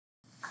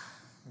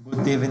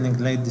Good evening,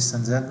 ladies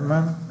and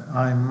gentlemen.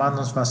 I'm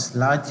Manos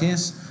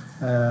Vasilakis.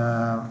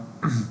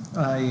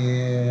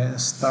 I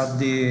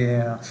study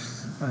I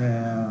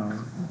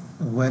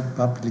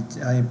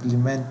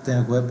implement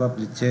a web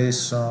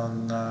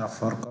application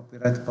for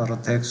copyright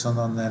protection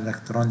on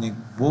electronic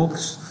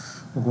books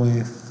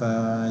with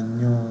a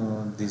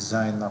new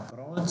design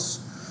approach,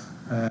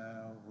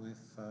 with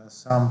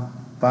some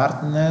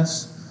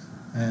partners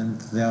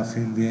and the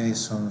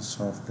affiliations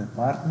of the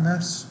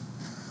partners.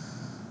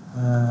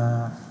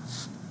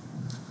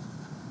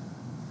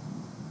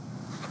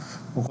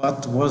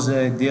 What was the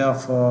idea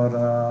for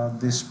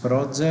this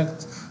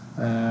project?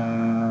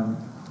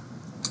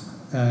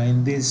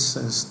 In this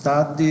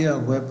study, a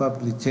web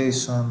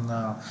application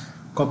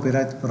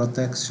copyright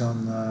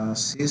protection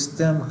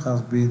system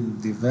has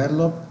been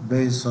developed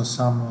based on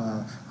some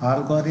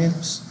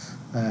algorithms,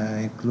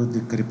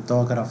 including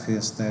cryptography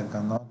and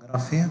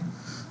steganography.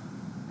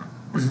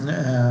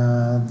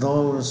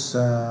 Those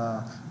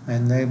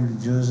enable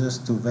users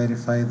to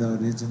verify the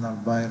original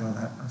buyer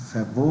of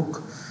a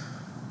book,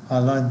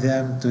 allowing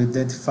them to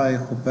identify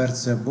who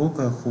purchased a book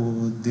and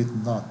who did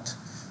not.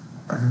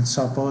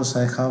 Suppose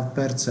I have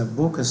purchased a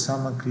book and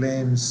someone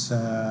claims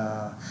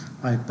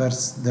I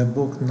purchased the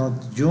book,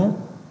 not you.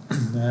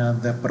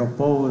 The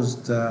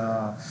proposed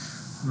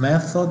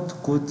method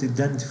could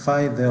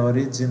identify the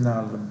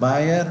original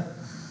buyer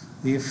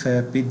if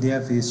a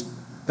PDF is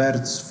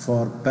purchased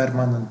for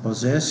permanent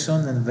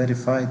possession and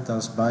verified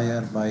as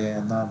buyer by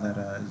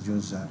another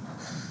user,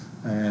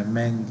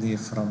 mainly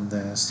from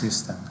the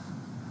system.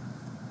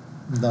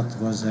 That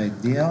was the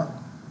idea.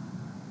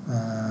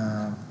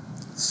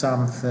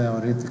 Some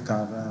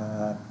theoretical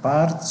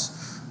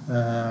parts.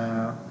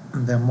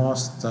 The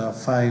most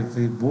 5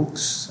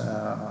 e-books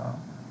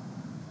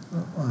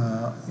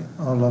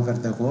all over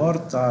the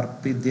world are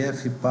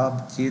PDF,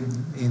 EPUB, Kid,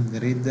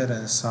 InReader,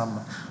 and some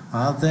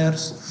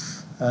others.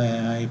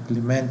 I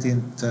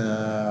implemented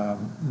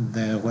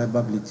the web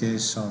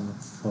application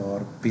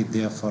for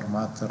PDF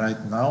format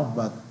right now,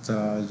 but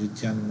you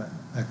can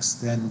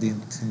extend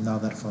it in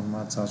other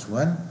formats as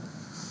well,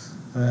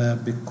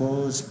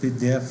 because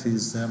PDF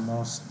is the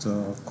most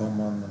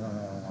common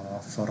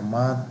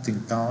format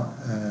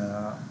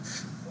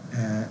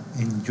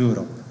in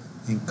Europe.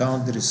 In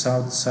countries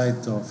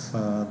outside of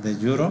the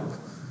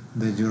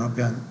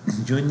European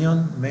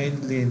Union,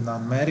 mainly in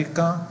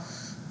America,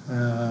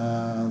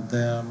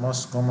 the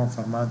most common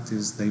format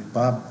is the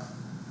EPUB.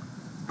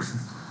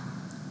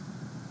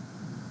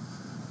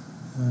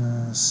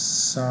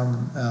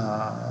 Some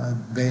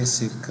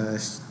basic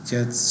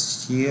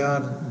sketches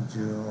here.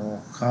 You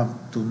have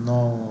to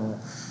know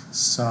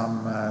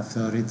some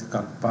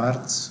theoretical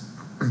parts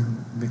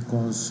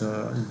because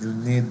you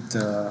need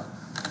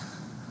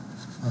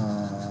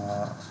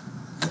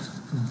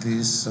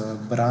these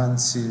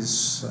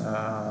branches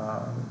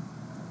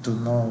to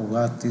know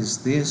what is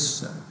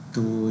this,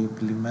 to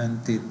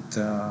implement it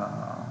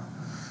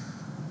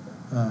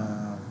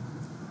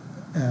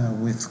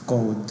with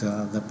code,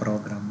 the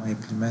program. I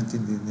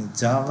implemented it in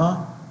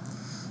Java.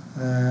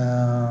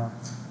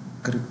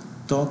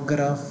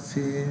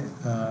 Cryptography,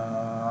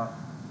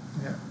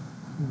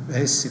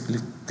 basically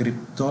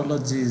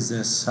cryptology is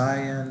a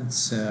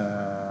science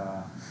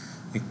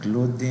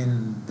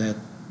including the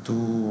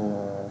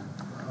 2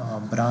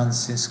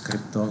 branches,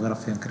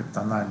 cryptography and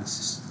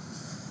cryptanalysis.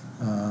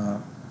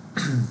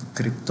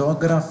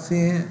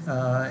 Cryptography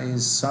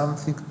is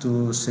something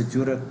to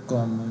secure a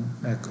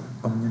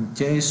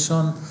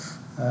communication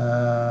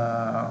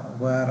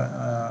where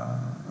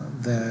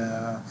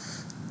the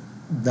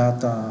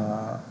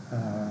data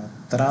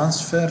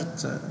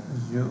transferred.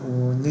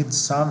 You need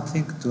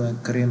something to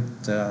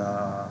encrypt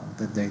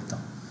the data.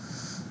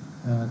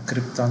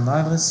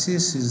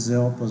 Cryptanalysis is the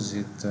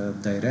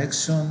opposite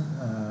direction.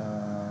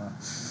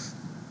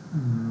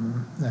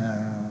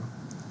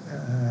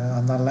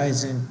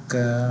 Analyzing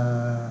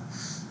the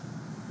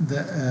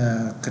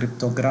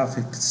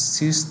cryptographic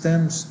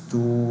systems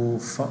to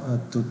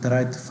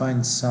try to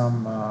find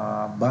some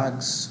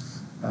bugs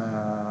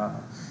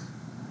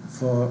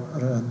for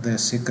the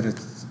secret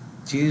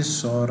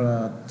keys, or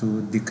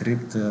to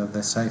decrypt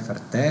the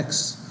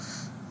ciphertext,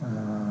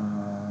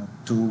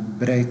 to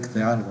break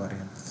the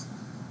algorithm.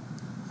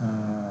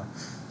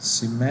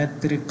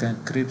 Symmetric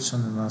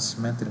encryption and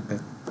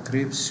asymmetric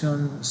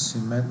encryption.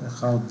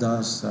 How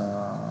does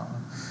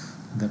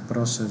the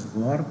process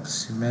work?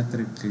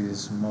 Symmetric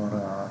is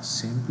more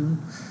simple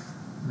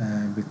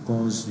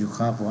because you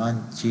have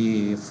one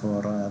key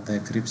for the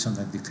encryption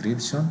and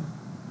decryption,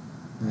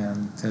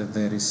 and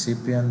the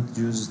recipient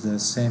uses the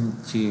same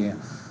key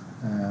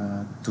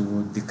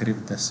to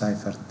decrypt the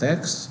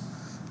ciphertext.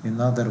 In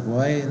other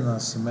way, in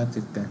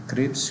asymmetric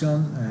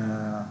encryption,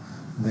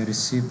 the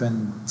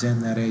recipient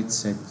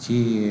generates a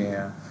key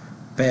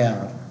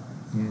pair,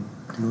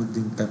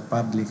 including the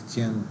public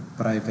key and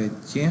private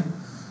key.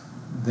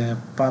 The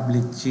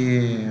public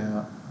key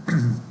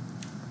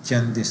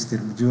can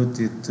distribute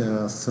it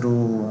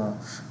through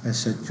a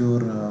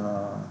secure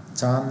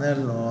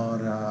channel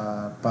or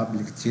a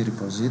public key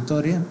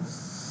repository.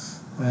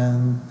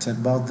 And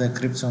about the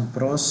encryption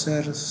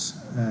process,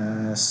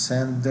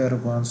 sender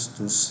wants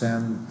to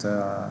send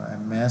a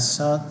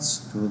message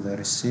to the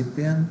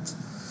recipient.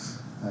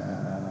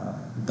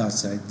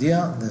 That's the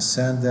idea. The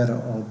sender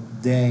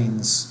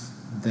obtains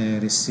the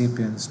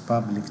recipient's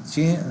public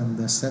key, and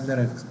the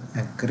sender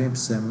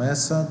encrypts the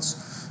message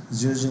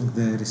using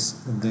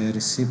the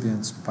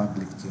recipient's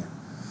public key.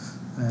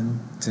 And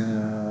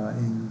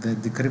in the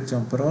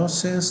decryption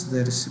process,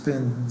 the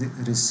recipient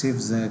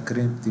receives the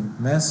encrypted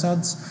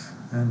message,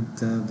 and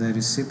the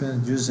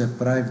recipient uses a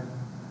private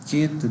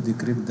key to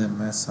decrypt the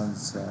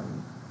message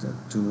and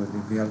to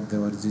reveal the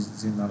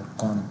original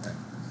content.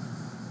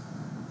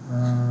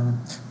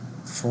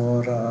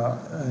 For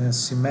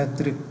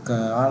symmetric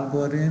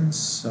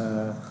algorithms,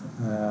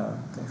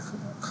 they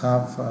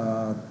have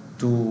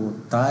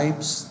two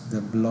types,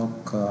 the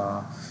block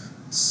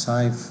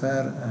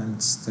cipher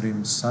and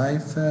stream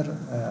cipher.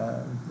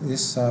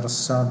 These are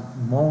some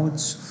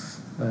modes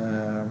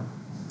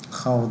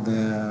how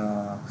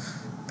the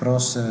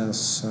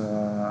process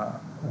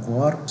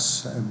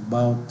works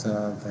about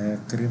the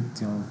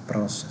encryption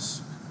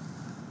process.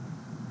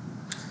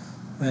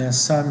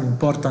 Some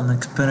important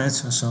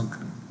expressions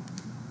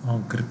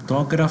on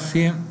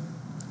cryptography.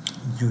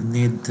 You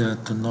need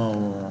to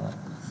know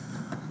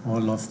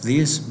all of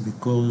this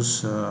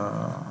because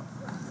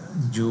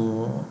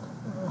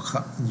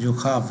you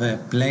have a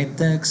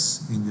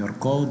plaintext in your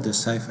code, the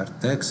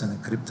ciphertext and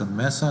encrypted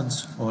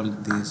message, all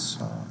these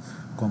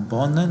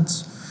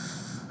components.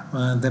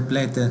 The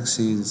plaintext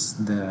is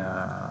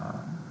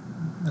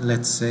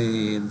let's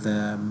say,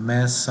 the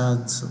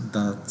message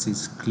that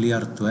is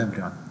clear to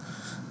everyone.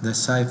 The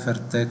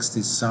ciphertext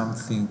is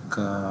something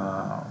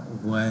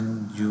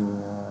when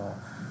you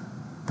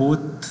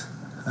put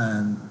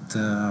and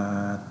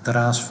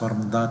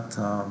transform that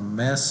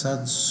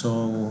message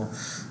so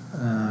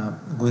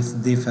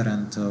with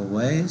different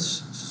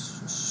ways.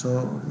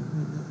 So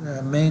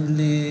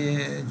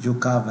mainly you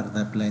cover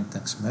the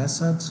plaintext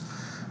message.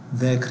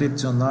 The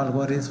encryption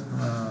algorithm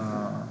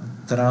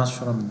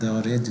transform the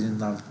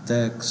original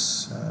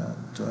text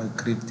to a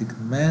cryptic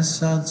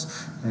message.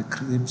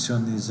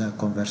 Encryption is a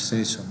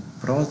conversation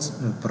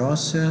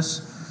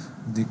process.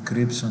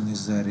 Decryption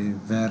is the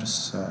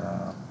reverse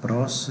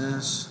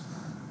process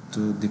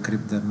to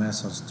decrypt the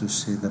message to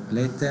see the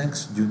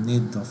plaintext. You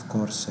need, of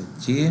course, a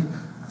key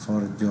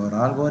for your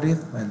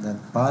algorithm, and then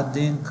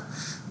padding.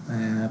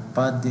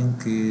 Padding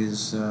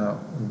is,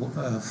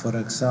 for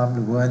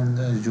example, when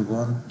you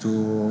want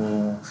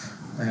to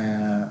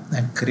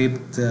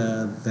encrypt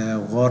the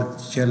word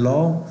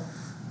hello.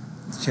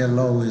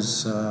 Hello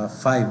is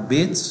 5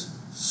 bits,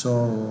 so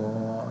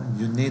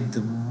you need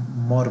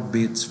more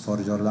bits for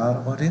your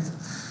algorithm,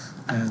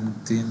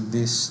 and in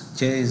this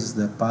case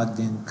the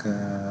padding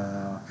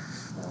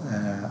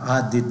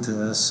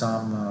added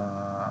some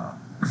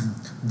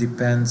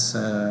depends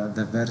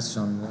the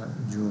version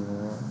you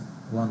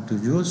want to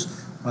use,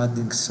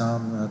 adding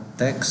some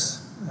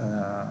text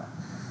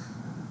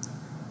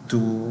to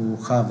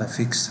have a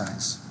fixed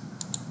size.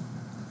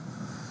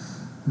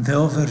 The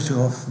overview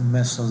of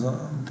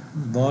methodology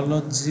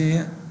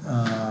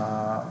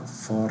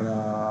for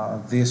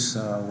these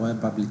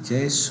web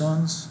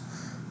applications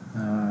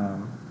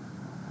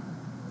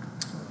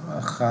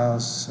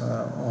has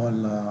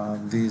all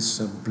these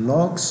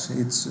blocks.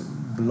 Each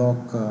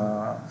block,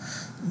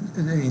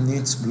 in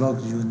each block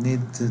you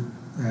need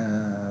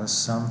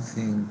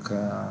something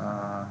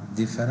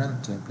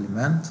different to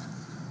implement.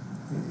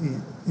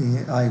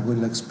 I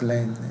will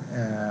explain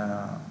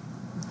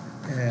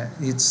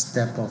each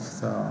step of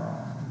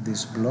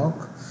this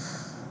block.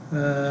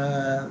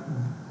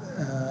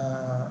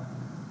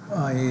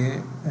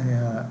 I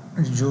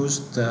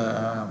used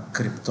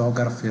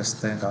cryptography and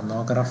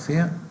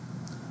steganography,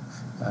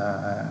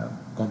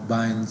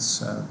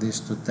 combines these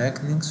two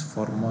techniques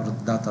for more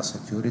data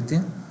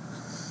security.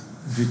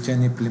 You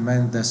can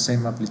implement the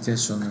same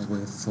application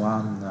with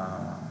one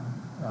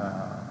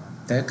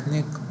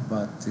technique,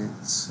 but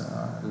it's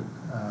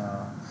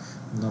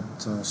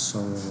not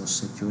so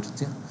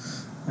security.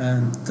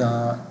 And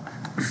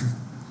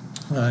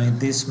in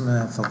this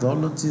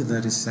methodology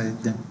there is a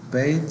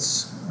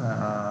page,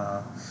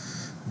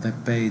 the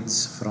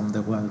page from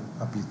the web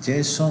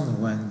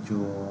application. When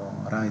you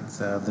write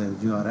the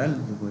URL,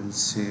 you will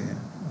see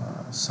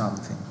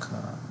something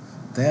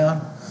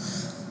there.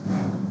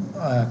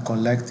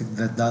 Collecting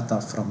the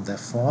data from the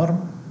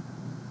form,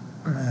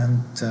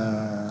 and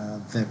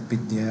the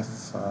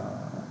PDF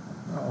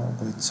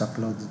which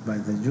uploaded by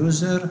the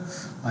user.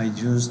 I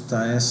used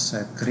S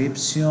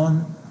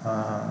encryption.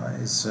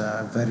 It's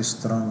a very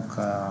strong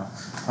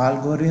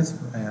algorithm,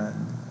 and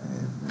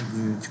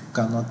you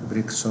cannot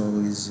break so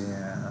easy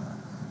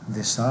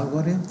this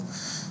algorithm.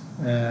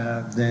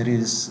 There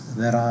is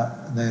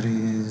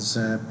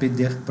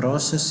PDF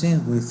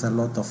processing with a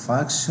lot of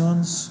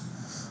actions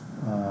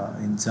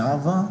in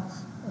Java,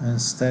 and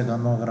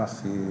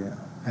steganography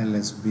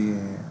LSB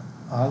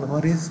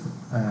algorithm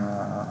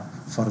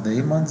for the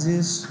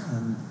images,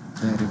 and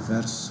the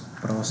reverse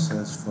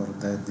process for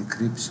the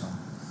decryption.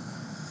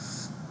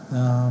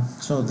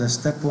 So the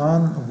step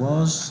one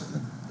was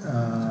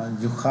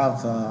you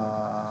have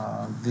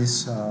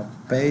this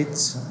page,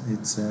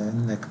 it's an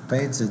index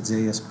page, a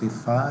JSP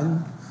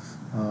file.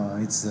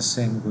 It's the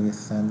same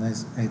with an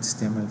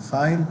HTML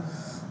file,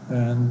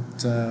 and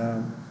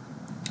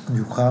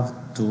you have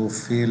to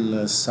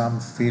fill some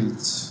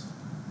fields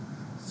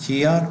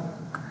here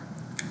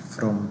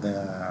from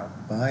the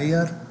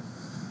buyer,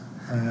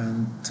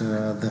 and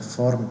the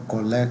form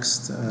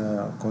collects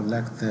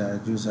the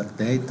user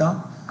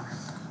data.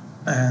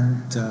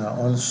 And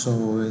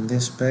also in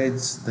this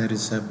page there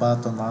is a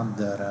button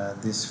under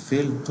this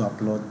field to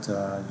upload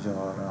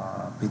your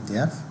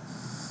PDF.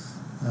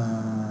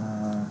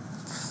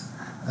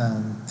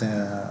 And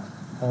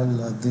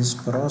all this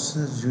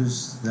process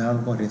uses the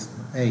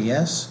algorithm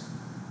AS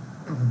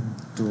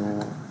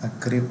to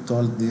encrypt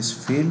all these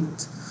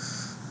fields,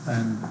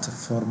 and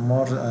for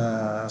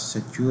more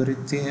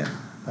security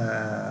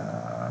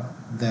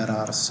there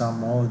are some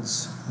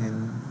modes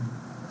in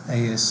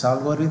AS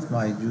algorithm.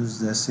 I use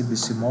the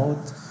CBC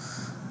mode,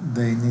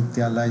 the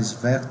initialize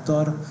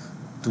vector,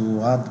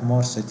 to add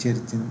more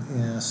security.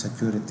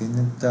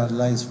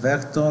 Initialize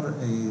vector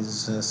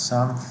is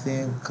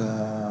something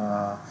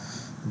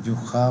you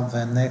have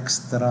an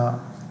extra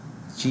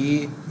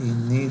key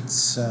in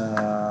each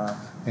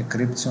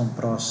encryption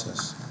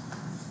process.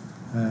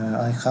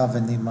 I have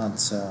an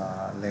image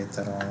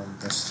later on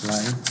the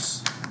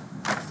slides.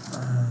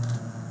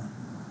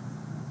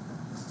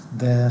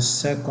 The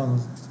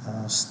second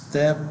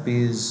step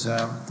is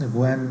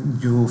when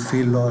you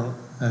fill all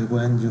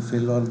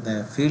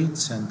the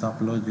fields and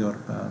upload your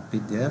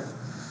PDF,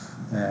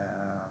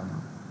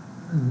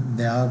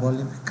 the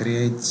algorithm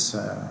creates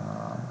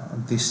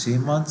this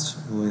image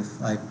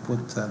with, I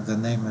put the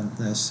name and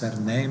the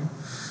surname,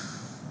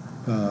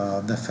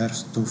 the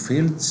first two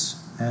fields,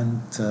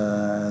 and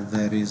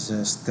there is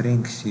a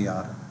string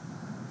here.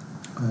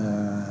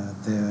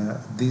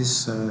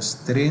 These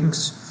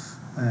strings,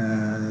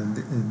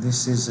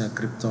 this is a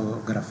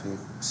cryptographic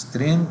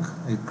string,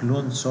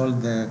 includes all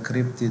the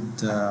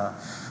encrypted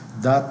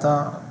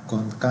data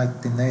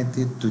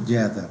concatenated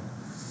together.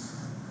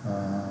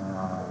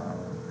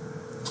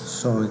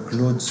 So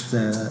includes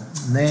the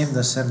name,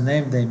 the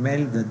surname, the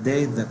email, the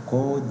date, the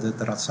code, the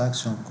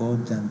transaction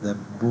code, and the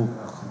book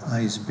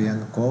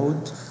ISBN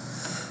code.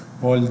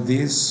 All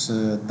this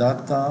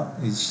data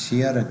is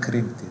here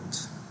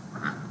encrypted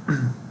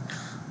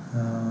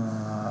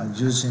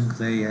using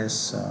the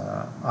AS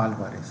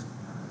algorithm.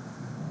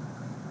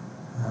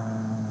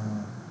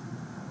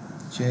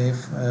 Okay,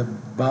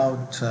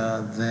 about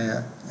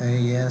the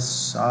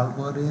AS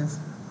algorithm,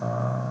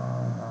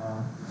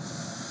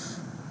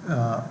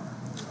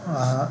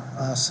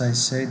 as I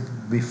said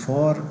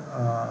before,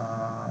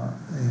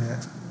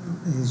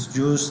 is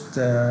used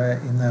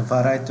in a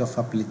variety of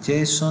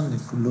applications,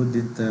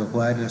 including the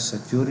wireless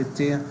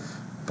security,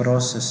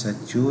 process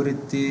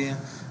security,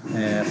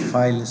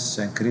 files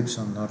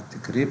encryption or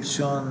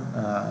decryption,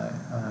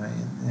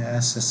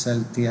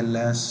 SSL,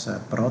 TLS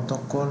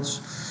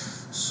protocols.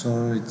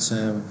 So it's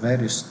a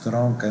very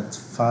strong and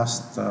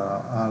fast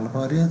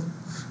algorithm.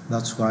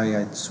 That's why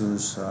I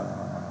choose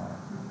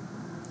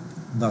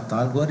that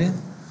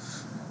algorithm.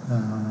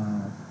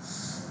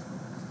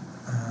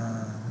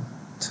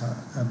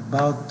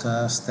 About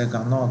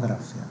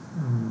steganography.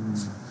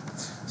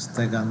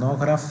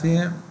 Steganography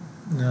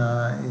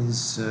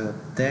is a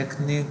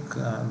technique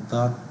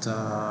that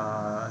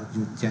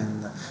you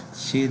can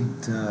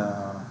hide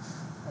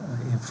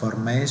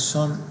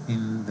information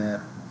in the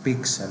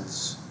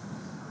pixels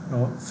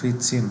of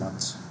each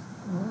image.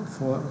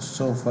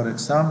 So for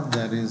example,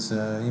 there is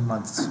an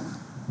image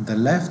on the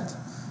left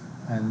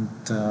and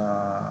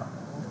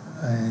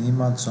an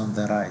image on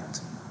the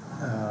right.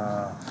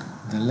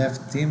 The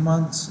left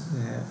image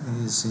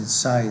is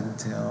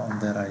inside on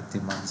the right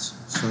image,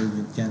 so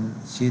you can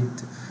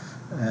hide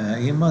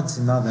image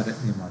in other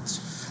image.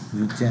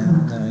 You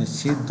can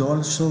hide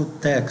also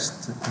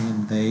text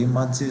in the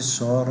images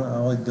or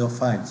audio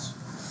files,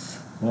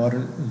 or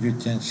you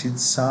can hide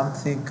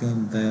something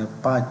in the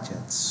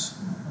packets.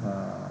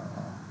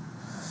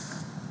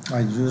 I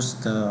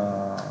used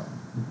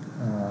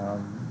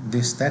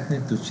this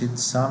technique to hide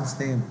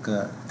something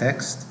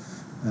text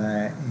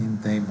in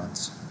the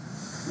image.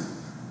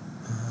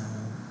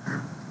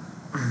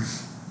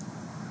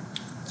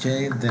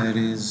 Okay, there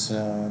is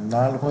an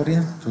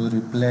algorithm to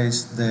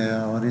replace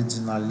the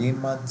original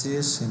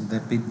images in the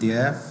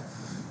PDF.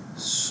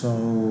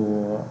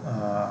 So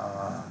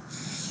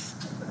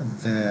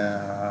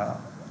the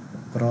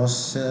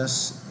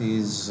process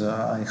is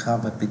I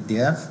have a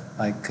PDF,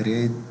 I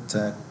create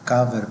a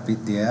cover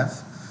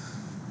PDF.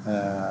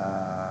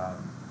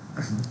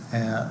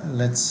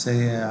 Let's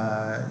say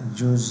a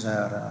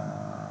user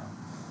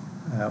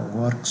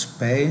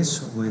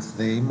workspace with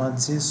the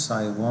images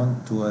I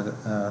want to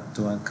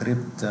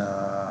encrypt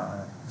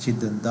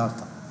hidden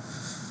data.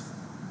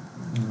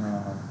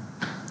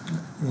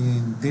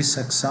 In this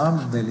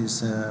example, there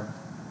is a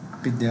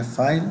PDF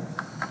file,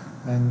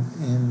 and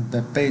in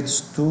the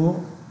page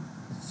 2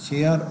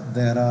 here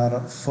there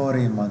are 4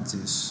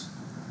 images.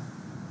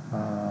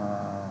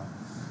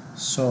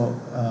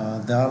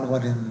 The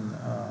algorithm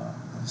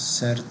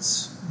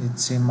searches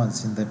its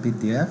image in the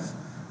PDF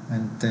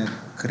and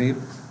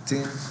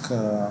decrypting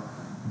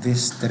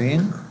this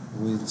string,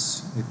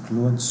 which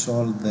includes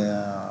all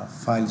the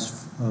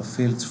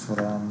fields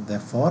from the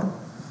form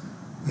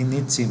in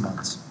each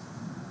image.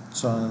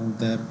 So in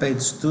the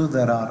page 2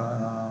 there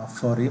are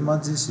 4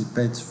 images, in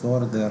page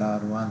 4 there are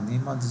 1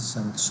 images,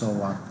 and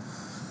so on.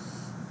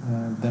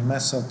 The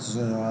method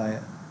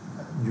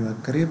you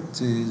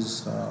encrypt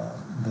is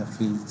the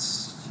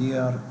fields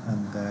here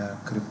and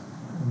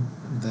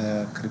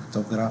the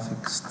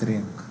cryptographic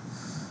string.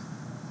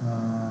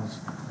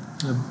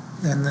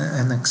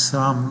 An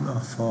example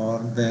for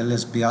the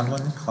LSB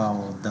algorithm,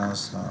 how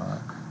does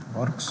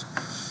works.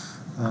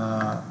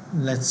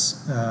 Let's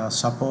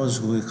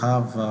suppose we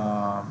have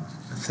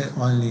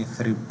only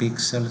 3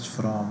 pixels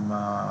from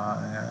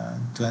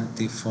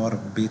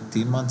 24-bit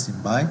image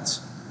in bytes,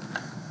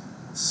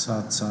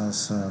 such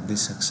as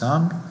this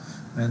example,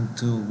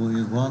 and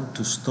we want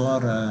to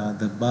store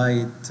the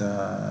byte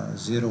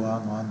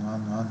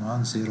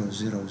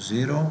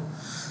 01111100,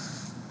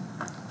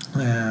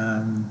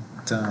 and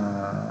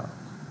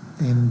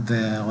in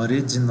the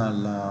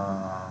original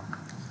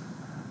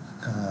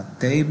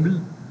table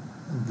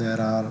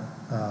there are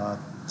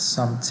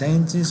some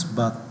changes,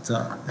 but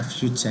a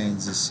few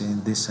changes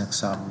in this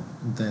example.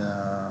 There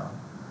are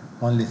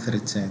only 3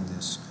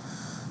 changes.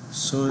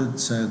 So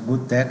it's a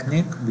good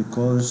technique,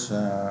 because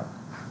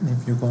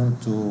if you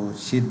want to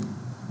hit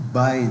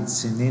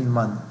bytes in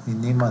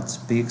image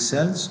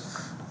pixels,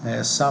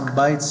 some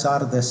bytes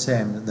are the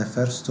same. The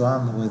first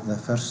one with the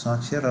first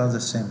one here are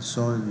the same,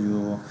 so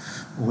you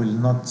will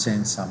not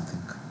change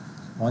something.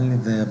 Only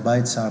the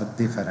bytes are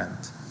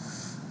different.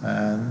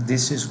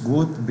 This is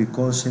good,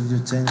 because if you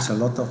change a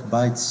lot of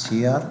bytes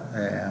here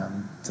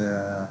and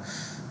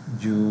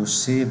you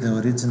see the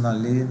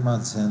original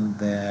image and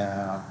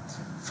the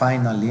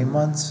final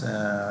image,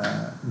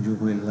 you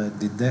will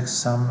detect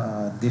some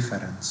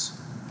difference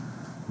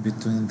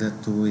between the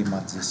 2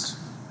 images.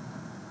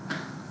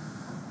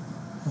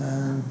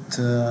 And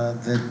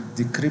the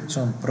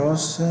decryption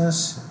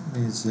process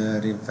is a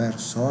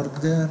reverse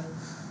order.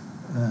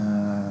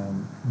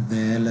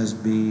 The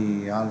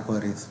LSB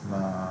algorithm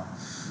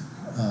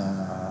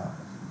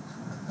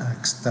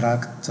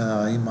extract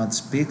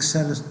image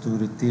pixels to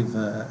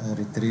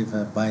retrieve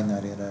a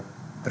binary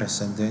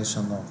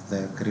representation of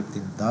the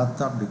encrypted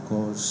data,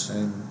 because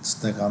in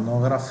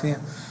steganography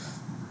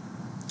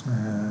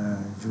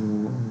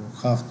you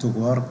have to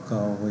work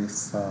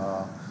with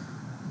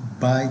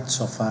bytes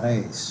of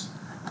arrays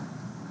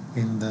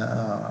in the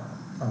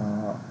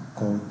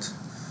code.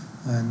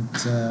 And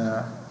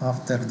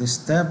after this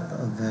step,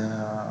 the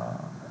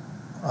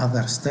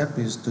other step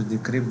is to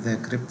decrypt the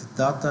encrypted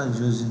data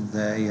using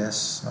the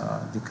AES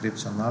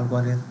decryption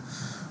algorithm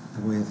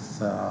with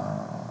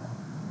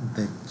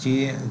the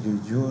key you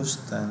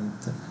used and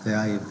the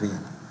IV.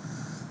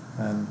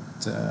 And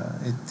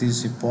it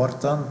is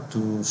important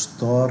to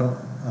store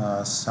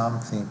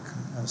something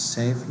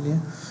safely,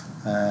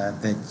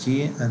 the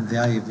key and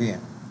the IV,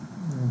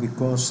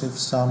 because if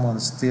someone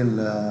steals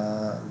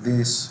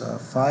this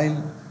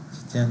file,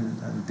 he can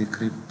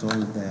decrypt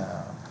all the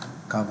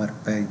cover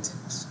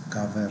pages,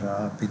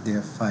 cover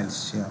PDF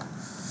files here.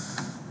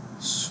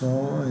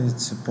 So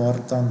it's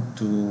important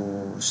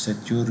to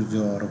secure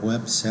your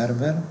web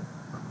server,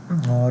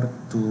 or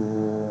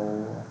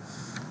to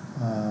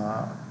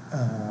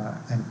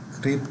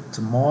encrypt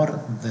more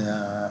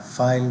the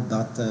file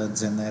that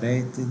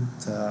generated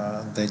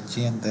the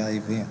key and the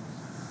IV.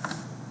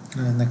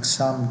 An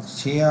example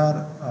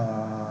here,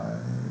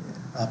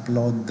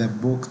 upload the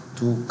book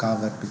to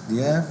cover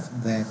PDF,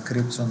 the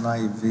encryption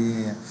IV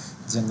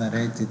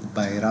generated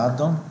by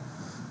random,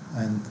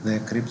 and the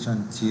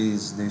encryption key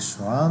is this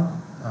one.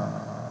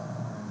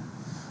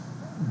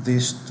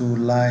 These 2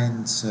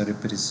 lines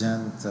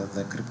represent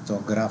the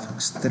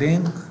cryptographic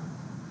string,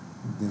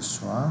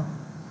 this one,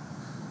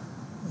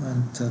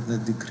 and the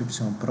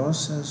decryption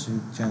process.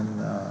 You can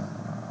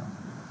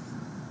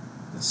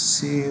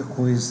see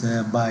who is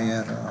the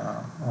buyer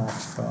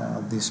of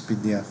this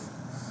PDF.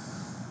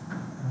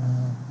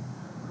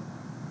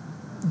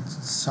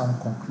 Some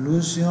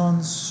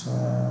conclusions.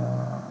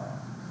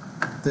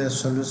 The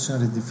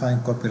solution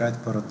redefined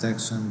copyright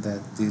protection in the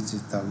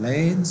digital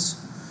age.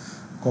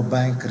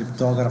 Combined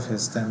cryptography and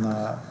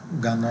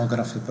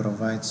steganography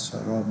provides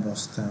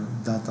robust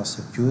data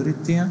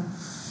security.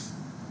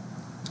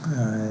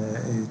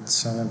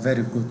 It's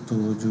very good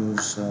to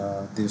use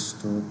these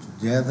 2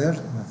 together,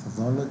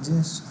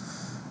 methodologies.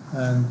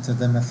 And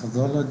the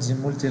methodology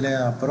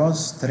multi-layer approach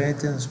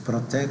strengthens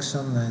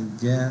protection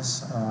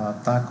against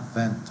attack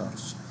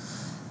vectors,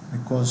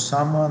 because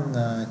someone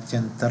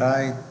can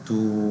try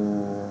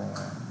to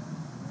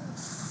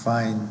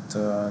find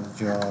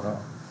your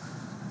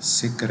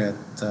secret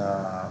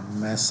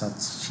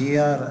message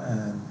here,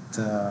 and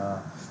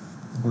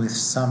with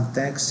some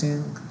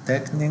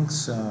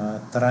techniques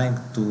trying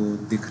to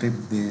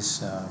decrypt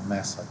this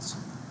message.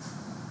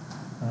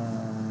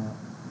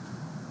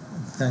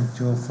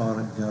 Thank you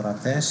for your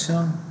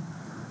attention.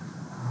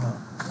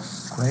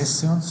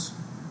 Questions?